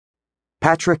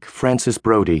Patrick Francis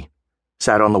Brody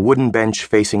sat on the wooden bench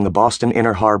facing the Boston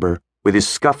Inner Harbor with his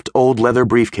scuffed old leather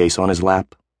briefcase on his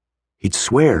lap. He'd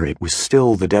swear it was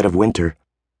still the dead of winter.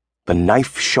 The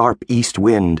knife-sharp east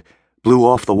wind blew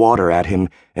off the water at him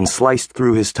and sliced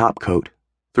through his topcoat,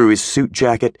 through his suit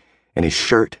jacket and his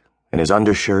shirt and his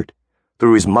undershirt,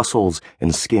 through his muscles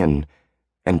and skin,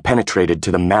 and penetrated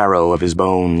to the marrow of his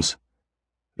bones.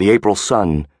 The April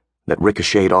sun that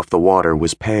ricocheted off the water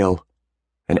was pale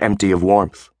and empty of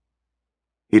warmth.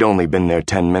 He'd only been there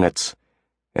 10 minutes,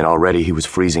 and already he was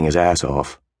freezing his ass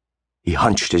off. He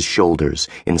hunched his shoulders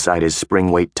inside his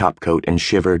spring-weight topcoat and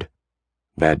shivered.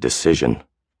 Bad decision,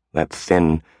 that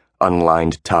thin,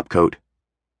 unlined topcoat.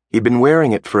 He'd been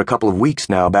wearing it for a couple of weeks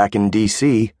now back in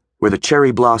D.C., where the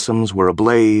cherry blossoms were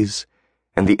ablaze,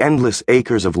 and the endless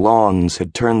acres of lawns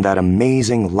had turned that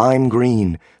amazing lime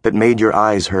green that made your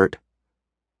eyes hurt.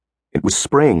 It was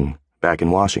spring back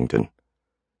in Washington.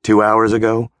 2 hours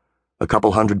ago, a couple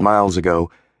 100 miles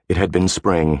ago, it had been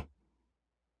spring.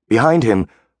 Behind him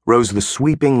rose the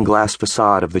sweeping glass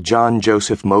facade of the John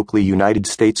Joseph Moakley United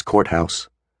States Courthouse.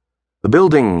 The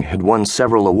building had won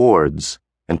several awards,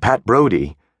 and Pat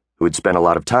Brody, who had spent a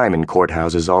lot of time in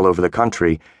courthouses all over the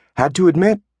country, had to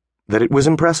admit that it was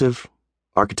impressive,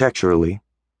 architecturally.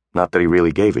 Not that he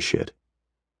really gave a shit.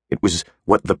 It was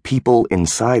what the people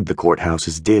inside the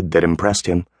courthouses did that impressed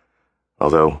him,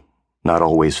 although not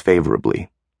always favorably.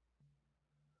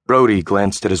 Brody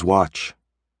glanced at his watch.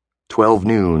 12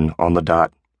 noon on the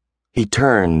dot. He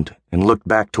turned and looked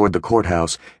back toward the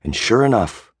courthouse, and sure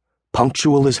enough,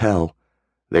 punctual as hell,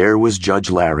 there was Judge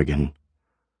Larrigan,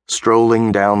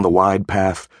 strolling down the wide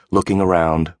path, looking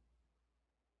around.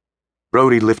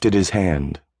 Brody lifted his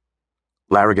hand.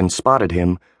 Larrigan spotted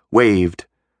him, waved,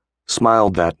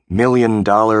 smiled that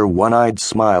 $1,000,000 one-eyed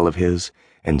smile of his,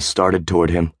 and started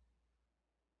toward him.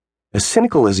 As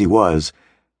cynical as he was,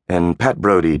 and Pat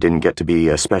Brody didn't get to be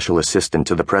a special assistant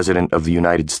to the President of the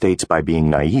United States by being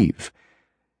naive,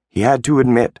 he had to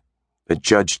admit that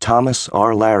Judge Thomas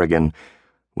R. Larrigan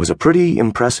was a pretty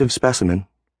impressive specimen.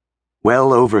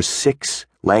 Well over 6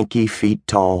 lanky feet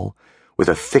tall, with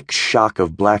a thick shock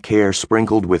of black hair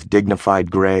sprinkled with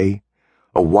dignified gray,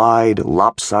 a wide,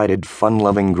 lopsided,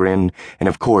 fun-loving grin, and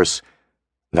of course,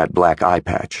 that black eye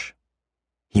patch.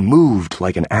 He moved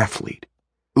like an athlete,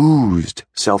 oozed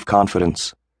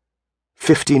self-confidence.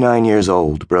 59 years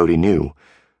old, Brody knew,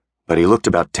 but he looked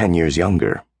about 10 years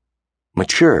younger.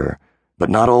 Mature, but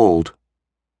not old.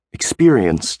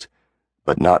 Experienced,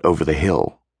 but not over the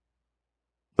hill.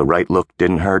 The right look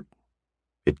didn't hurt.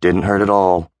 It didn't hurt at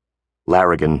all.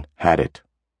 Larrigan had it.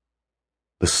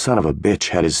 The son of a bitch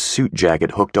had his suit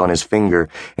jacket hooked on his finger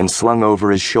and slung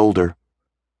over his shoulder.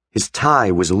 His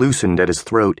tie was loosened at his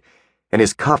throat, and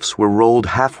his cuffs were rolled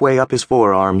halfway up his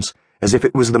forearms, as if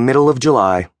it was the middle of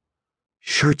July.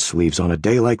 Shirt sleeves on a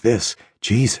day like this,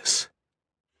 Jesus.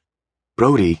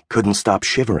 Brody couldn't stop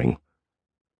shivering.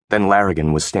 Then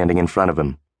Larrigan was standing in front of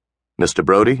him. "Mr.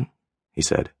 Brody?" he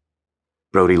said.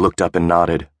 Brody looked up and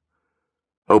nodded.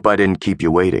 "Hope I didn't keep you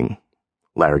waiting,"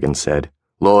 Larrigan said.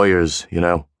 "Lawyers, you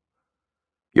know."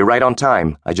 "You're right on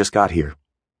time. I just got here."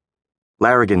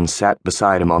 Larrigan sat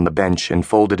beside him on the bench and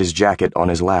folded his jacket on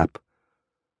his lap.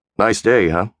 "Nice day,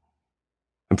 huh?"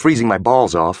 "I'm freezing my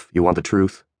balls off, you want the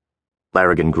truth."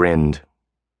 Larrigan grinned.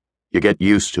 "You get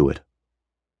used to it."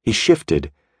 He shifted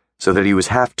so that he was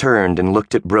half-turned and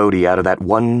looked at Brody out of that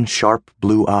one sharp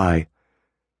blue eye.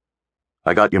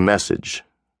 "I got your message.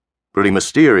 Pretty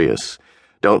mysterious.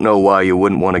 Don't know why you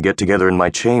wouldn't want to get together in my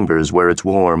chambers where it's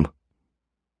warm.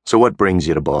 So what brings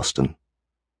you to Boston?"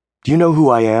 "Do you know who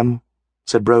I am?"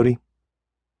 said Brody.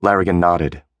 Larrigan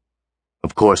nodded.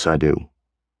 "Of course I do."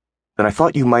 "Then I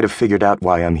thought you might have figured out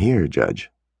why I'm here, Judge."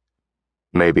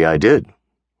 "Maybe I did,"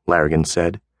 Larrigan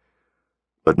said.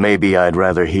 "But maybe I'd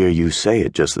rather hear you say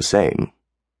it just the same.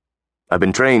 I've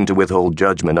been trained to withhold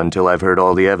judgment until I've heard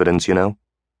all the evidence, you know."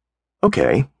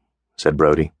 "Okay," said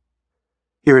Brody.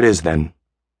 "Here it is, then.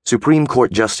 Supreme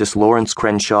Court Justice Lawrence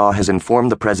Crenshaw has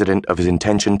informed the President of his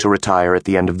intention to retire at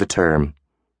the end of the term.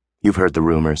 You've heard the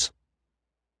rumors."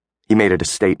 He made it a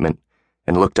statement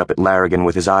and looked up at Larrigan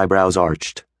with his eyebrows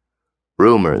arched.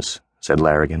 "Rumors," said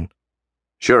Larrigan.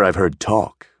 "Sure, I've heard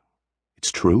talk.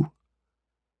 It's true?"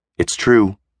 "It's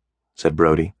true," said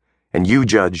Brody, "and you,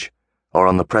 Judge, are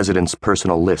on the President's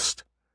personal list."